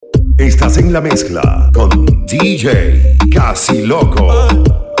Estás en la mezcla con DJKAZZYLOKO.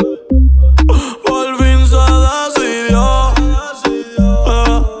 Por fin se decidió.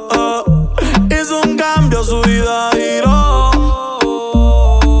 Hizo un cambio, su vida giró.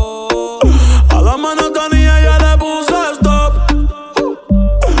 A la monotonía ya le puse stop.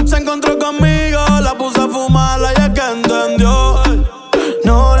 Se encontró conmigo, la puse a fumar, la ya que entendió.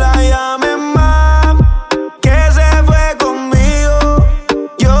 No la llames más, que se fue conmigo.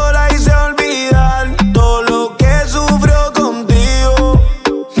 Yo la hice olvidar todo lo que sufrió contigo.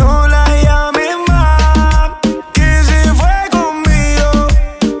 No la llames más, que se fue conmigo.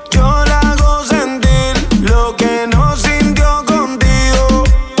 Yo la hago sentir lo que no sintió contigo.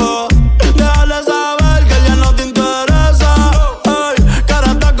 Déjale saber que ya no te interesa.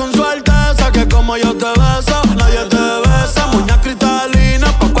 Cara está con su alteza, que como yo te beso, nadie te besa. Muñeca cristalina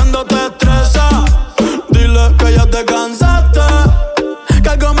pa' cuando te estresa. Dile que ya te cansaste, que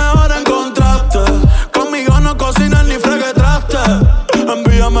algo mejor encontraste. Conmigo no cocinas ni freguetraste.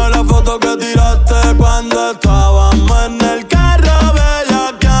 Envíame la foto que tiraste cuando estábamos en el carro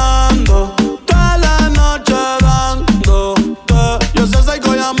bellaqueando. Toda la noche dándote, yo sé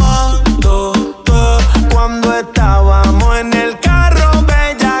psycho llamándote. Cuando estábamos en el carro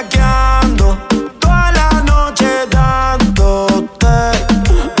bellaqueando. Toda la noche dándote.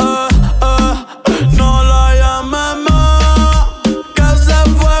 No la llames más, que se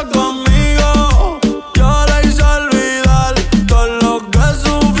fue conmigo. Yo la hice olvidar todo lo que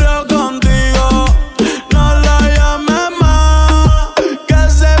sufrió contigo. No la llames más, que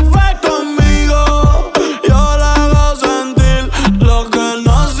se fue conmigo. Yo la hago sentir lo que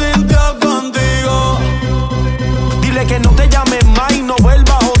no sintió contigo. Dile que no te llames más y no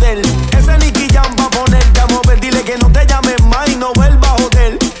vuelva a joder. Ese Nicky Jam va a ponerte a mover. Dile que no te llames más y no vuelva a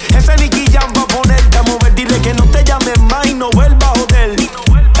joder. Ese Nicky Jam va a ponerte a mover. Dile que no te llames más y no vuelva a joder.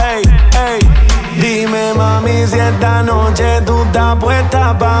 Ey, ey. Dime mami si esta noche tú estás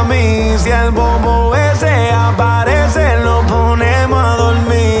puesta pa' mí. Si el bobo ese aparece lo ponemos a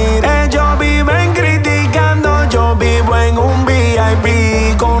dormir. Ellos viven criticando, yo vivo en un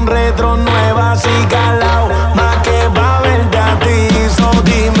VIP con retro nuevas y calao, más que pa' verte a ti. So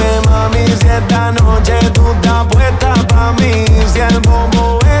dime mami si esta noche tú estás puesta pa' mí. Si el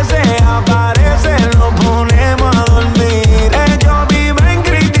bobo ese aparece lo ponemos a dormir. Ellos viven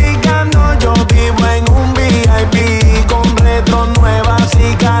criticando, yo vivo en un VIP con retro nuevas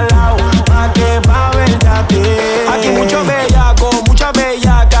y calao, más que pa' verte a ti. Aquí mucho bellaco, mucha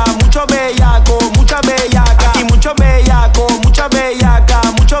bellaca, mucho bellaco, mucha bellaca. Aquí mucho bellaco, mucha bellaca,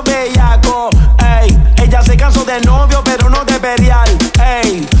 mucho bellaco. Ey, ella se cansó de novio pero no de perial.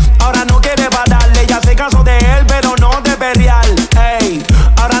 Ey, ahora no quiere pararle. Ella se cansó de él pero no de perial. Ey,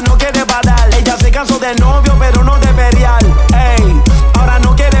 ahora no quiere pararle. Ella se cansó de novio pero no de perial. Ey, ahora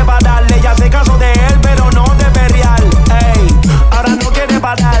no quiere pararle. Ella se cansó de él pero no de perial. Ey, ahora no quiere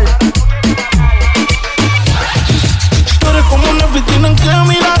parar. Tú eres como un Netflix, tienen que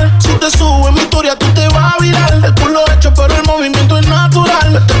mirar. Si te subo en mi historia, tú te vas a virar. El culo hecho, pero el movimiento es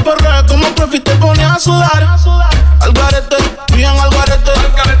natural. Este perreo como profi te pone a sudar. Al garete, bien al garete.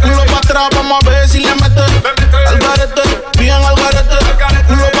 Culo pa' atrás, vamos a ver si le mete. Al garete, bien al garete.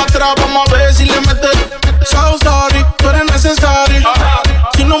 Culo pa' atrás, vamos a ver si le mete. So sorry, tú eres necesario.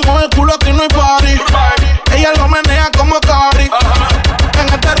 Si no mueve el culo, aquí no hay party. Ella lo menea como Cari. En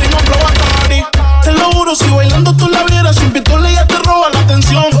este ritmo flow a Cari. Te lo juro, si bailando tú la vieras sin pistola ella te roba la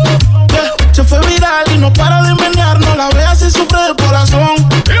atención. Yeah, se fue viral y no para de menear. No la veas y sufre del corazón.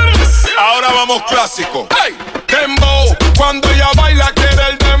 Ahora vamos clásico. Hey, dembow. Cuando ella baila quiere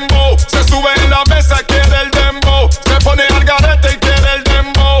el dembow. Se sube en la mesa quiere el dembow. Se pone al garete y quiere el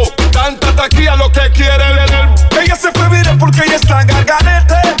dembow. Tanta taquilla lo que quiere el Ella se fue viral porque ella está en el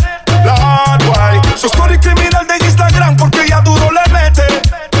garete. La guay. Su story criminal de Instagram porque ella duro le mete.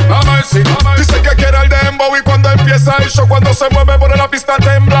 Dice que quiere el dembow y cuando empieza el show, cuando se mueve por la pista a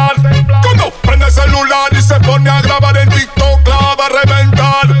temblar. Cuando prende el celular y se pone a grabar en TikTok, la va a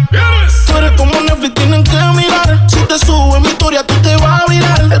reventar. Tú eres como un Netflix, tienen que mirar. Si te subo en mi historia, tú te vas a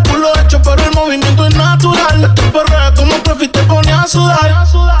virar. El culo hecho, pero el movimiento es natural. Este perreo como profi te pone a sudar.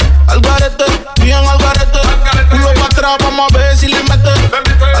 Al garete, bien al garete. Culo pa' atrás, vamos a ver si le mete.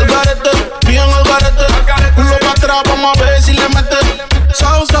 Al garete, bien al garete. Culo pa' atrás, vamos a ver si le mete.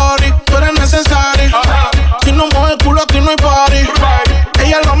 So sorry, tú eres necesario. Si no mueve el culo, aquí no hay party.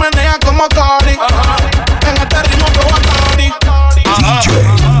 Ella lo menea como Cari. En este ritmo flow a Cari.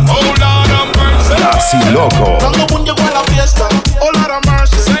 DJKAZZYLOKO. Cuando Boom llegó a la fiesta, hola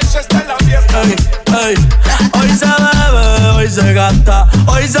Mercy. Está en la fiesta. Ey, ey. Hoy se bebe, hoy se gasta,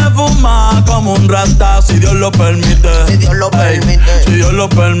 hoy se fuma como un rata. Si Dios lo permite, Si Dios lo permite. Si Dios lo lo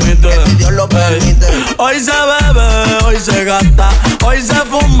permite. Que si Dios lo permite. Hoy se bebe, hoy se gasta, hoy se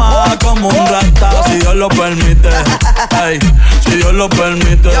fuma como un rata. Si Dios lo permite, ey, si Dios lo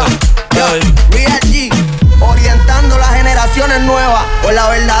permite. Real G, orientando las generaciones nuevas por la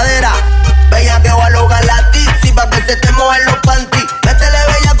verdadera. Bella que va a lograr la tipsy pa' que se te mojen los panties. Métele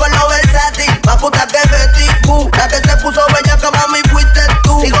bella con los versátil, más puta que Betty Boo. La que se puso bella que mami fuiste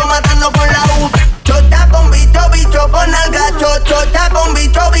tú. Sigo matando con la U. Chota con bicho, bicho con alga. Chota con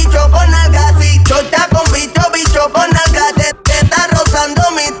bicho, bicho con alga. Sí, chota con bicho, bicho con alga. Te está rozando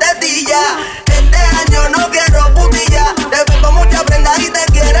mi tetilla. Este año no quiero putilla. Te ven con muchas prendas y te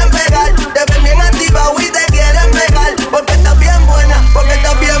quieren pegar. Te ven bien activado y te quieren pegar. Porque estás bien buena, porque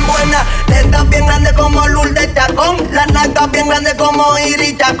estás bien buena. Estás bien grande como Lourdes Chacón. Las nalgas bien grandes como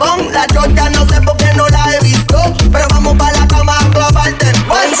Iris Chacón. La chocha no sé por qué no la he visto, pero vamos pa' la cama a clavarte.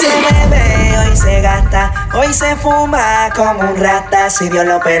 Hoy se bebe, hoy se gasta, hoy se fuma como un rata. Si Dios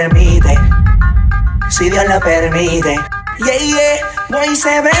lo permite, si Dios lo permite. Yeah, yeah. Hoy se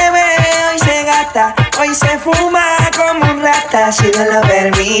bebe, hoy se gasta, hoy se fuma como un rata. Si Dios lo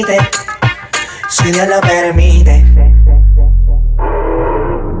permite, si Dios lo permite.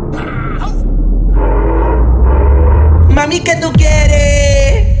 Mami, ¿qué tú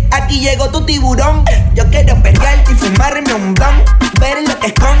quieres? Aquí llegó tu tiburón. Yo quiero perrearte y fumarme un blon. Ver lo que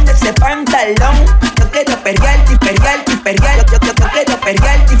esconde ese pantalón. Yo quiero perrearte y perrearte y perrearte. Yo quiero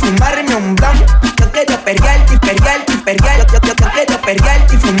perrearte y fumarme un blon. Yo quiero perrearte y perrearte y perrearte. Yo quiero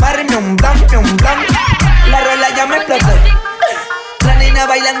perrearte y fumarme un blon, un blon. La rola ya me explotó. La nena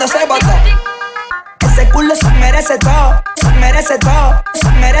bailando se botó. Ese culo se merece todo, se merece todo, se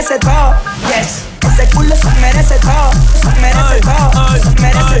merece todo. Yes. Ese culo se merece todo, se merece todo, se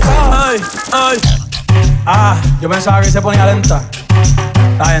merece todo. Yo pensaba que se ponía lenta.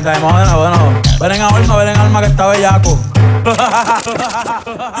 Está bien, bueno. Ven en alma que está bellaco.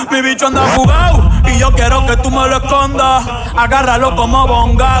 Mi bicho anda jugado y yo quiero que tú me lo escondas. Agárralo como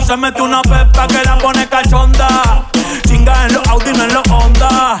bonga. Se mete una pepa que la pone cachonda. Chinga en los Audi, no en los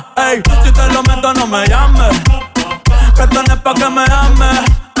Honda. Ey, si te lo meto no me llames, que esto no es pa' que me ames.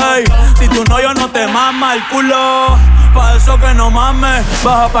 Ey, si tú no, yo no te mama el culo. Pa' eso que no mames.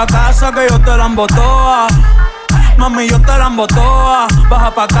 Baja pa' casa que yo te la embotoa. Mami, yo te la embotoa.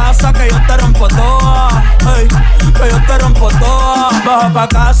 Baja pa' casa que yo te rompo toa. Ey, que yo te rompo toa. Baja pa'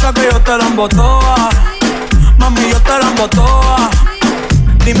 casa que yo te la embotoa. Mami, yo te la embotoa.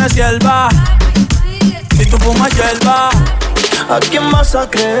 Dime si él va, si tú fumas hierba. ¿A quién vas a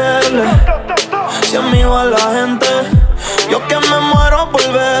creerle? Si a mí va la gente. Yo que me muero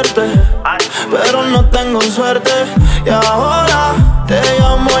por verte, pero no tengo suerte. Y ahora te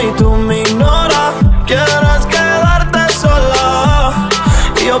llamo y tú me ignoras. Quieres quedarte sola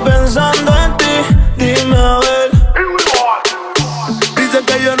y yo pensando en ti. Dime a ver. Dicen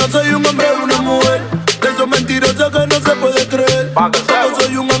que yo no soy un hombre de una mujer. De esos mentirosos que no se puede creer. Yo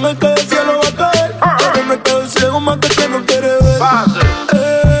soy un ángel que del cielo va a caer. Pero me quedo ciego más que no quiere ver.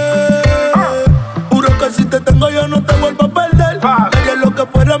 Juro que si te tengo yo no te vuelvo a perder. Haría lo que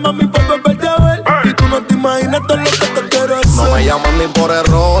fuera mami por volverte a ver. Y tú no te imaginas todo lo que te quiero hacer. No me llaman ni por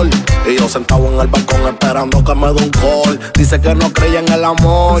error. Y yo sentado en el balcón esperando que me dé un call. Dice que no creía en el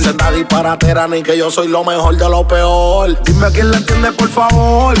amor. Dice esta disparatera ni que yo soy lo mejor de lo peor. Dime a quién le entiende por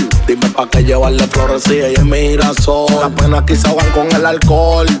favor. Dime pa' qué llevarle flores si ella es mi girasol. Las penas quizá van con el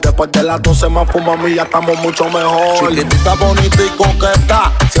alcohol. Después de las 12 más fuma a mí ya estamos mucho mejor. Chiquitita, bonita y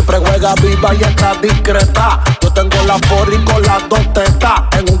coqueta. Siempre juega viva y está discreta. Yo tengo la porri con las dos tetas.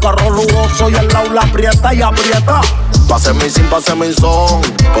 En un carro lujoso y al lado la aprieta y aprieta. Pase mi sin, pase mi son.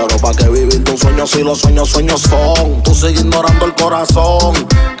 Pero pa' que vivir tu sueño si los sueños son. Tú sigues ignorando el corazón.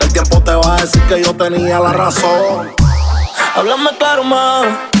 Que el tiempo te va a decir que yo tenía la razón. Háblame claro, ma.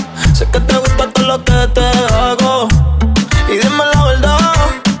 Sé que te gusta todo lo que te hago. Y dime la verdad.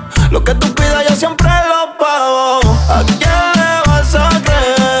 Lo que tú pidas yo siempre lo pago. ¿A quién le vas a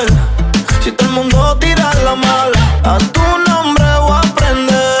creer? Si todo el mundo tira la mala, a tu nombre voy a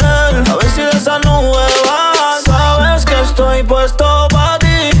prender. A ver si de esa nube vas. Sabes que estoy puesto pa' ti.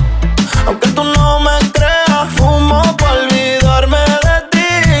 Aunque tú no me creas, fumo pa' olvidarme de ti.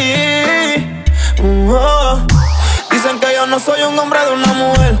 Dicen que yo no soy un hombre de una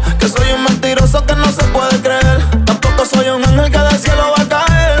mujer, que soy un mentiroso que no se puede creer. Tampoco soy un ángel que del cielo va a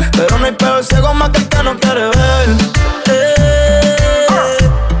caer, pero no hay peor ciego más que el que no quiere ver.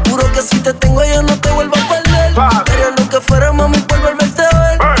 Juro que si te tengo yo no te vuelvo a perder. Haría lo que fuera mami por volverte a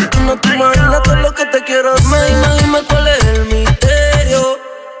ver. Tú no te imaginas todo lo que te quiero hacer. Dime cuál es el misterio.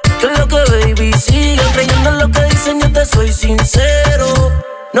 ¿Qué es lo que baby sigue creyendo en lo que dicen? Yo te soy sincero.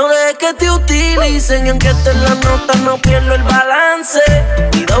 No dejes que te utilicen y aunque esté en la nota no pierdo el balance.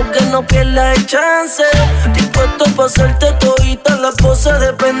 Cuidado que no pierdas el chance. Dispuesto pa' hacerte todita la pose,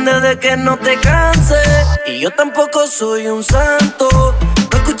 depende de que no te canses. Y yo tampoco soy un santo.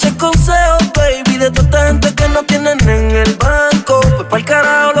 No escuches consejos, baby, de toda esta gente que no tienen en el banco. Pues pa'l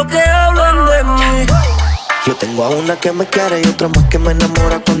carajo lo que hablan de mí. Yo tengo a una que me quiere y otra más que me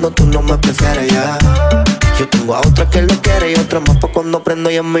enamora cuando tú no me prefieres ya. Yo tengo a otra que lo quiere y otra más pa' cuando prendo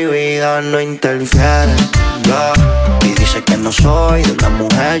y en mi vida no interfiere, yeah. Y dice que no soy de una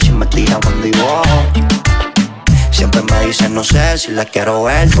mujer si me tira mando y voz. Siempre me dice no sé si la quiero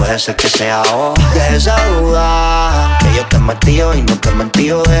ver, puede ser que sea vos. De esa duda que yo te he metido y no te he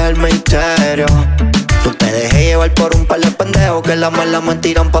mentido, deja el misterio. No te dejé llevar por un par de pendejos que la mala me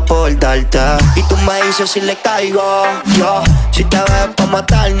tiran pa' poder darte. Y tú me dices si le caigo, yo, si te ves pa'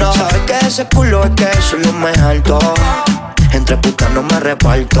 matarnos. Sabes que ese culo es que eso es lo mejor todo. Entre putas no me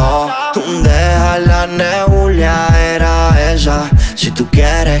reparto. Deja la nebulia, era esa. Si tú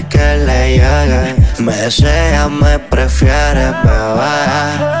quieres que le llegue, me deseas, me prefieres,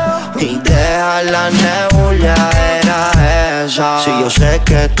 bebé. Y deja la nebulia, era esa. Si yo sé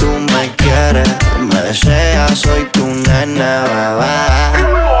que tú me quieres, me deseas, soy tu nene, bebé.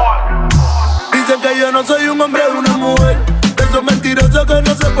 Dicen que yo no soy un hombre de una mujer. Eso es mentiroso que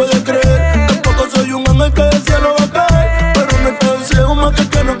no se puede creer. Tampoco soy un ángel que del cielo va a caer. Pero no estoy ciego más que el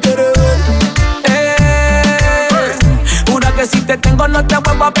que no quiere ver. Jura que si te tengo no te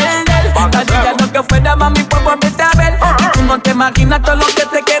vuelvo a perder. Daría lo que fuera, mami, por volverte a ver. Y tú no te imaginas todo lo que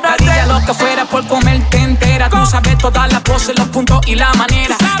te quiero hacer. Daría lo que fuera por comerte entera. Tú sabes todas las poses, los puntos y la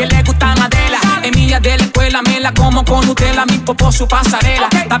manera que le gustan a Adela. Es mía de la escuela, me la como con Nutella. Mi popó su pasarela.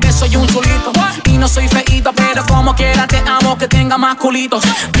 Tal vez soy un chulito y no soy feíto, pero como quiera te amo que tenga más culitos.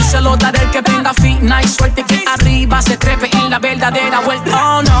 Díselo daré el que venga fina y suerte que arriba se trepe en la verdadera vuelta.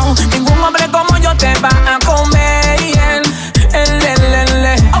 Oh no, ningún hombre como yo te va a comer.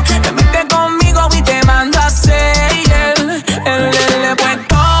 Te mete conmigo y te manda a hacer. Pues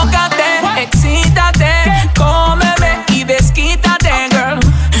tócate, excítate, cómeme y desquítate, girl.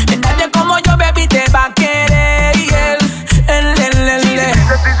 Nadie como yo, baby, te va a querer.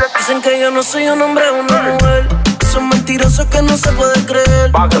 Dicen que yo no soy un hombre o una mujer. Son mentirosos que no se puede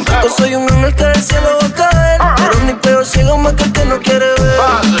creer. Tampoco soy un ángel que del cielo va a caer. Pero ni peor ciego más que el que no quiere ver.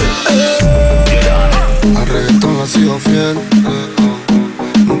 Al reggaetón ha sido fiel,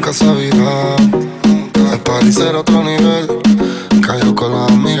 nunca se ha virado. El party será otro nivel, cayó con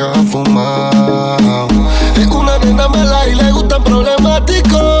las amigas a fumar. Es una nena mala y le gustan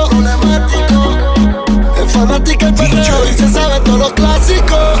problemáticos. Es fanática el perreo y se sabe todos los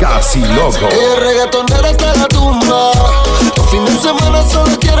clásicos. Casi loco. Ella es reggaetonera hasta la tumba. Los fines de semana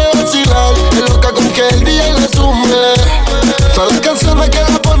solo quiere vacilar. Es loca con que el DJ le sume. Todas las canciones que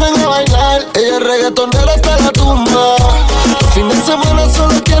la ponen a bailar. Ella es reggaetonera hasta la tumba. Los fines de semana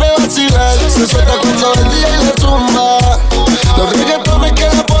solo quiere vacilar. Se suelta cuando el DJ le zumba. Los reggaetones que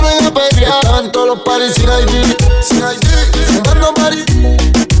la ponen a pelear. Están en todos los paris sin ID. Fumando mari.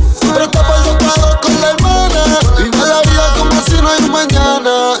 Pero está por los lados con la hermana. Vive la vida como si no hay un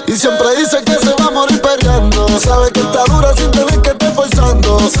mañana. Y siempre dice que se va a morir peleando. Sabe que está dura sin tener que estar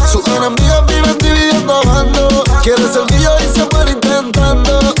forzando. Sus enemigas viven dividiendo bandos. Quiere ser mío y se muere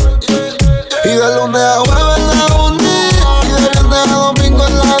intentando. Y de lunes a jueves en la uni. Y de viernes a domingo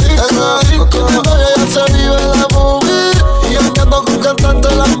en la disco. Con el novio ya se vive la movie. Y andando con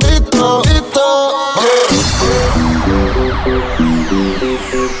cantantes la han visto.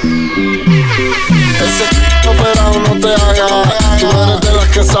 Ese operado no te haga. Tú eres de las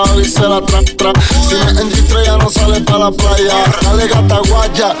que sabe y se la tra. Si no es en G3 ya no sale pa' la playa. Dale gata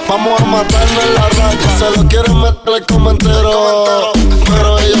guaya, vamos a matarnos en la raya. Se lo quieren meter como entero,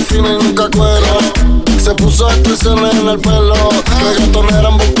 pero ella es fina y nunca cuero. Se puso expresiones en el pelo. Reggaetonera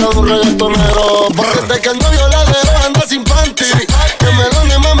en busca de un reggaetonero. Desde que el novio la dejó anda sin panty. Que me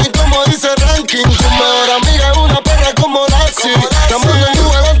lo mami como dice ranking. Tu mejor amiga es una perra como Lassie. Estamos en tu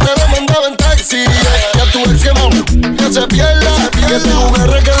delante, la mandaba en taxi. Ya tu ex que se pierda. Que tengo un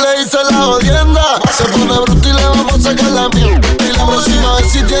R que le hice la jodienda. Se pone bruto y le vamos a sacar la mierda. Y la próxima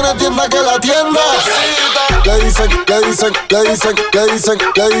vez si tiene tienda que la tienda. Le dicen,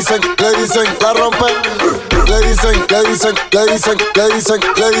 la rompen. Le dicen,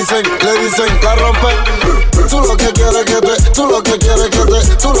 la rompen. Tú lo que quieres que te, tú lo que quieres que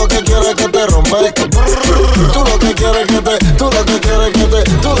te, tú lo que quieres que te rompe. Tú lo que quieres que te, tú lo que quieres que te,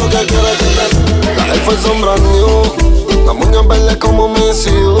 tú lo que quieres que te. La Air Force son brand new, la moña verde como mis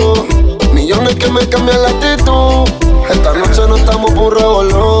hijos. Millones que me cambian la actitud. Esta noche no estamos por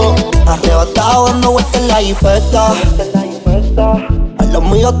revolver. Arrebatado dando vueltas en la jipeta. A los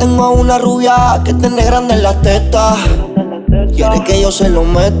mío tengo una rubia que tiene grande en las tetas. Quiere que yo se lo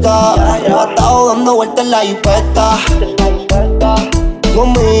meta. Arrebatado dando vueltas en la jipeta.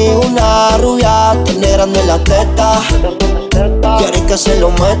 Conmigo una rubia tiene grande en las tetas. Quiere que se lo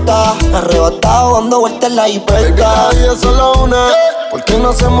meta. Arrebatado dando vueltas en la jipeta. Baby, cada día es solo una. ¿Por qué no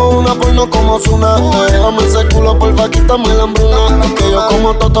hacemos una porno como Zuna? Déjame ese culo, porfa, quítame la hambruna. Es que yo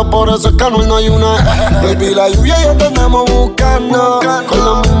como toto, por eso es que no hay una. Baby, la lluvia ya te andamos buscando, con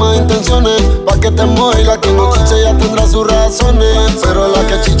las mismas intenciones, pa' que te mueva. Y la que no chiche ya tendrá sus razones, pero la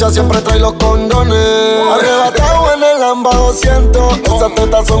que chicha siempre trae los condones. Arrebatado en el Lamba 200, esas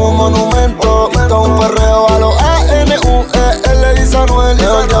tetas son un monumento. Esto es un perreo a los A-N-U-E-L, dice Anuel.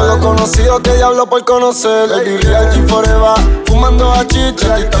 Mejor diablo conocido que diablo por conocer. Baby, real G forever, fumando a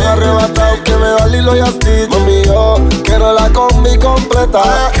chicha. Estoy tan arrebatado que me da Lilo y a Stitch. Mami, yo quiero la combi completa.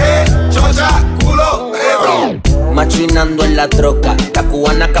 Chocha, culo, machinando en la troca, la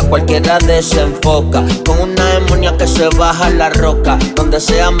cubana que a cualquiera desenfoca. Con una demonia que se baja la roca. Donde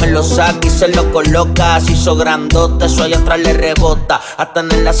sea me lo saca y se lo coloca. Se hizo grandote, eso allá atrás le rebota. Hasta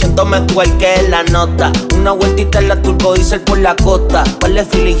en el asiento me cuelque la nota. Una vueltita en la turbo diesel por la costa. Vale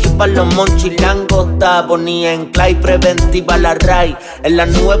feeling hip pa' los monchis langota. Bonía en clay, preventiva la ray. En la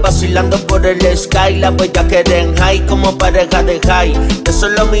nube vacilando por el sky. La bella que en high como pareja de high. De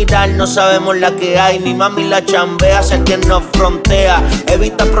solo mirar no sabemos la que hay. Ni mami la chambea, hacia quien nos frontea.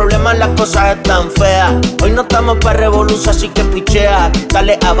 Evita problemas, las cosas están feas. Hoy no estamos pa' revolución, así que pichea.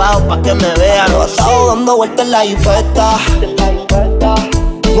 Dale abajo pa' que me vean. Arrebatado dando vueltas en la jipeta.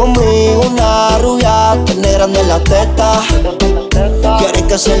 Conmigo una rubia tiene grande en las tetas. Quiere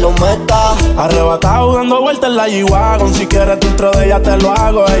que se lo meta. Arrebatado dando vueltas en la G-Wagon. Si quieres dentro de ella te lo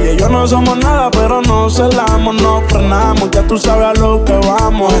hago. Ella y yo no somos nada, pero nos celamos, nos frenamos. Ya tú sabes a lo que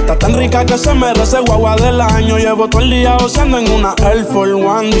vamos. Está tan rica que se merece guagua del año. Llevo todo el día goceando en una Air Force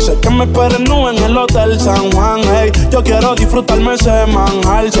One. Dice que me esperen en el Hotel San Juan. Hey, yo quiero disfrutarme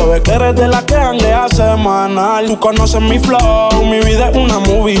semanal. Sabes que eres de la que janguea semanal. Tú conoces mi flow, mi vida es una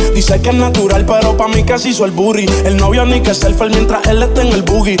movie. Dice que es natural, pero pa' mí que se hizo el booty. El novio ni que selfie mientras él está en el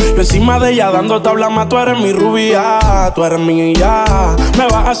boogie. Yo encima de ella dando tabla más. Tú eres mi rubia, tú eres mi ya. Me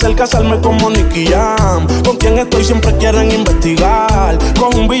vas a hacer casarme como Nicky Jam. Con quien estoy siempre quieren investigar.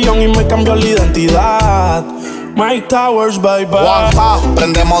 Con un billón y me cambió la identidad. Mike Towers, baby. Juanpa,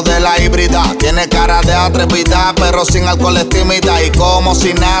 prendemos de la híbrida. Tiene cara de atrevida, pero sin alcohol es tímida. Y como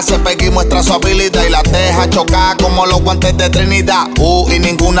si nace, Peggy muestra su habilidad. Y la deja chocar como los guantes de Trinidad. Y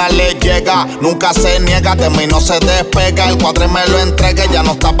ninguna le llega, nunca se niega. De mí no se despega, el cuadre me lo entrega. Ya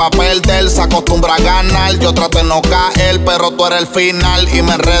no está pa' perder, se acostumbra a ganar. Yo trato de no caer, pero tú eres el final. Y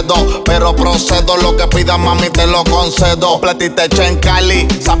me enredo, pero procedo. Lo que pidas, mami, te lo concedo. Platita hecha en Cali,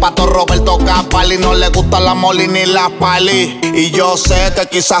 zapato Roberto Capali. No le gusta la moli ni la pali. Y yo sé que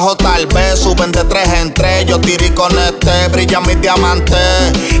quizás o tal vez suben de 3 en 3. Yo tiré con este, brilla mis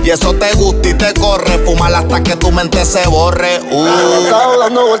diamantes. Y eso te gusta y te corre. Fumar hasta que tu mente se borre. Está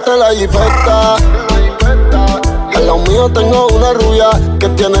dando vueltas en la jipeta. Al lado mío tengo una rubia que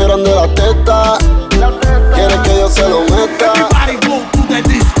tiene grande la teta. Quiere que yo se lo meta.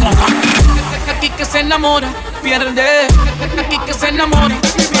 Aquí que se enamora, pierde. Aquí que se enamora,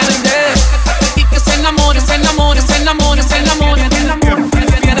 pierde. Aquí que se enamora, se enamora, se enamora, se enamora,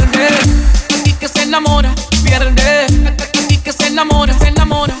 pierde. Aquí que se enamora, pierde. Aquí que se enamora, se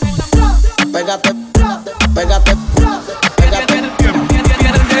enamora. Pégate, pégate, pégate.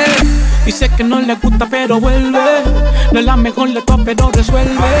 Dice que no le gusta pero vuelve. No es la mejor de todas pero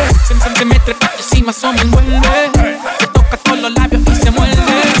resuelve. Se me trepa encima, eso me envuelve. Se toca con los labios y se muerde.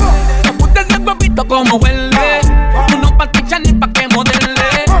 Apunta ese huevito como huele. Tú no patichas ni pa' que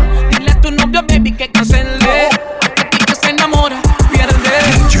modele. Dile a tu novio baby que cancele. Aquí que se enamora, pierde.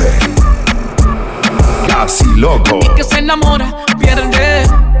 DJKAZZYLOKO. Aquí que se enamora, pierde.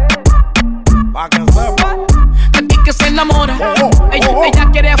 Aquí que se enamora. Ella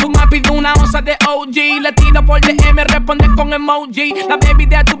quiere fumar, pide una onza de OG. Le tiro por DM, responde con emoji. La baby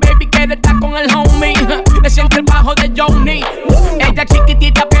de tu baby quiere estar con el homie. Le siente el bajo de Johnny. Ella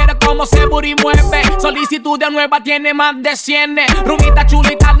chiquitita pero como se booty mueve. Solicitud de nueva tiene más de 100. Rubita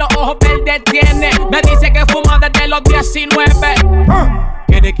chulita, los ojos verdes tiene. Me dice que fuma desde los 19.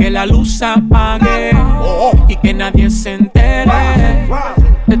 Quiere que la luz se apague y que nadie se entere.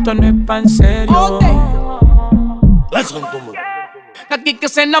 Esto no es pa' en serio. Aquí que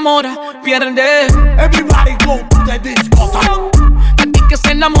se enamora, pierde. Everybody go to the disco. Aquí que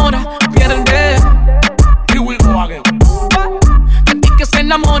se enamora, pierde. Here we go again. Aquí que se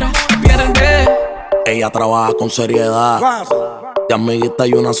enamora, pierde. Ella trabaja con seriedad. De amiguita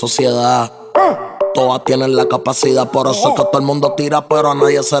y una sociedad. Todas tienen la capacidad, por eso es que todo el mundo tira, pero a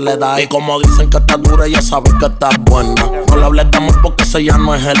nadie se le da. Y como dicen que está dura, ya sabes que está buena. No le hables de amor porque ese ya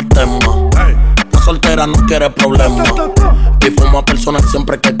no es el tema. La soltera no quiere problemas y fuma personal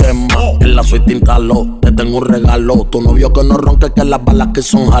siempre que quema. En la suite instalo, te tengo un regalo. Tu novio que no ronque, que las balas que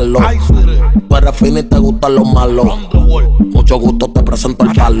son jalo. Tú eres fina y te gustan los malos. Mucho gusto, te presento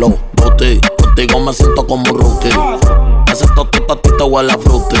el palo. Booty, contigo me siento como un rookie. Ese totito a ti te huele a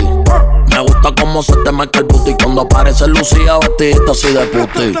fruity. Me gusta cómo se te marca el booty cuando aparece Lucía vestidita así de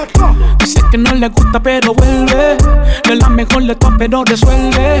puti. Dice que no le gusta pero vuelve. No es la mejor de todas pero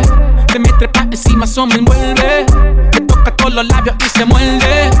resuelve. Te me trepa encima, eso me envuelve. Te toca todos los labios y se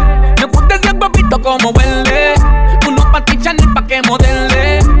muerde. Me gusta ese huevito como huele. Uno pa' ti Chanel pa' que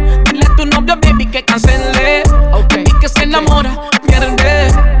modele. Dile a tu novio baby que cancele.